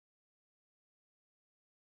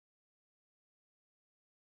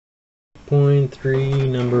6.3,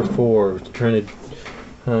 number 4. Trying to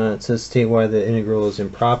it says state why the integral is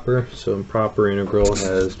improper. So improper integral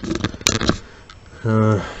has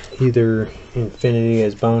either infinity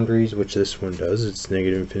as boundaries, which this one does. It's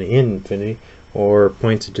negative infinity and infinity, or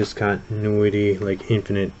points of discontinuity, like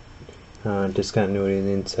infinite discontinuity on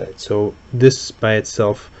the inside. So this by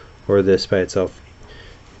itself, or this by itself,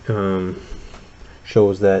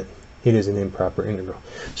 shows that it is an improper integral.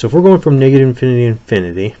 So if we're going from negative infinity to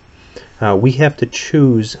infinity, we have to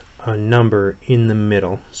choose a number in the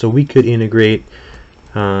middle. So we could integrate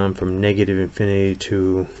from negative infinity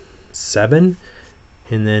to 7,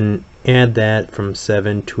 and then add that from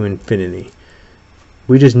 7 to infinity.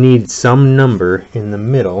 We just need some number in the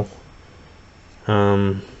middle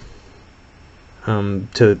to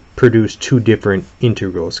produce two different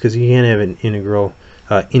integrals, because you can't have an integral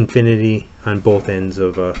infinity on both ends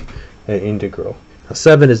of an integral. Now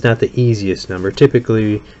 7 is not the easiest number.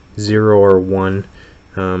 Typically 0 or 1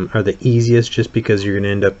 are the easiest, just because you're going to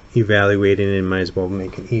end up evaluating it and might as well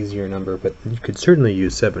make an easier number, but you could certainly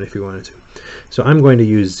use 7 if you wanted to. So I'm going to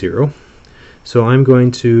use 0. So I'm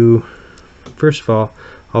going to, first of all,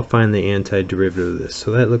 I'll find the antiderivative of this.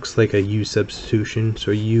 So that looks like a u substitution.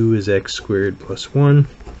 So u is x squared plus 1.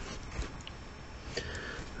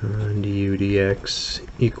 Du dx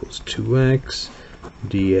equals 2x.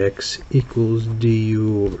 dx equals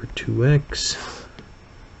du over 2x.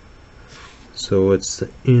 So it's the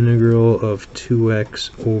integral of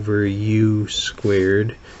 2x over u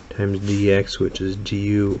squared times dx, which is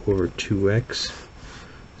du over 2x.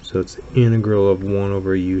 So it's the integral of 1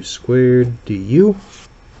 over u squared du.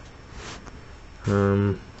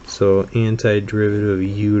 So antiderivative of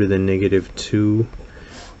u to the negative 2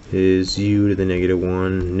 is u to the negative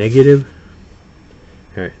 1 negative.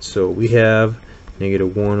 Alright, so we have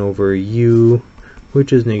negative 1 over u,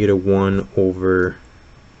 which is negative 1 over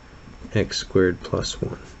x squared plus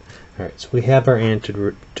 1. Alright, so we have our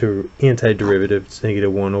antiderivative. It's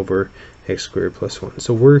negative 1 over x squared plus 1.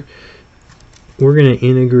 So we're going to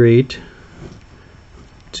integrate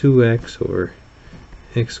 2x over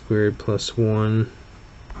x squared plus 1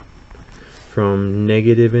 from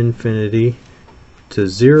negative infinity to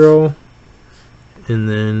 0, and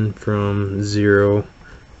then from 0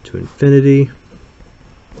 to infinity.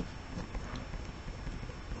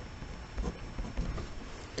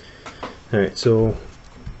 Alright, so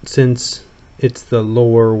since it's the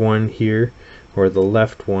lower one here, or the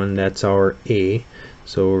left one, that's our a.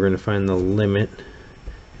 So we're going to find the limit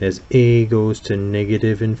as a goes to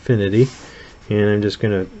negative infinity. And I'm just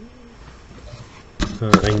going to,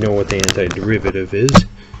 I know what the antiderivative is.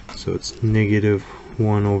 So it's negative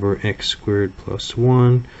 1 over x squared plus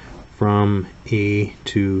 1 from a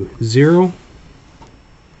to 0.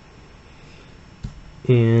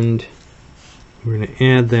 And we're going to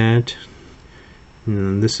add that.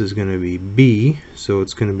 And this is going to be b, so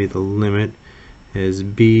it's going to be the limit as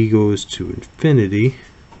b goes to infinity,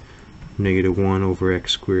 negative 1 over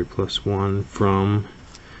x squared plus 1 from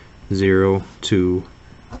 0 to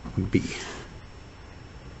b.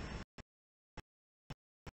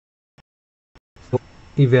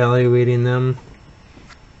 Evaluating them,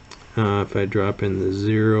 if I drop in the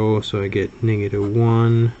 0, so I get negative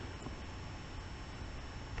 1,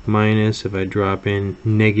 minus, if I drop in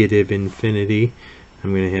negative infinity,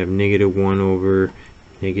 I'm going to have negative 1 over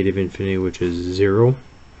negative infinity, which is 0. A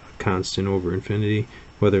constant over infinity,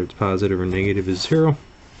 whether it's positive or negative, is 0.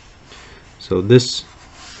 So this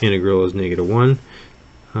integral is negative 1.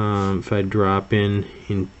 If I drop in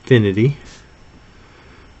infinity,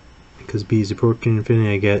 because b is approaching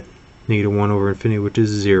infinity, I get negative 1 over infinity, which is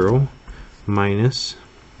 0, minus,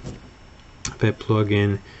 if I plug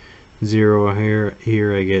in 0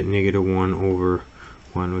 here I get negative 1 over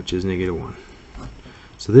 1, which is negative 1.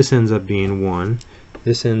 So this ends up being 1.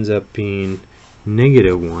 This ends up being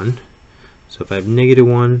negative 1. So if I have negative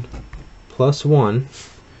 1 plus 1,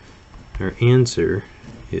 our answer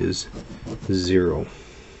is 0.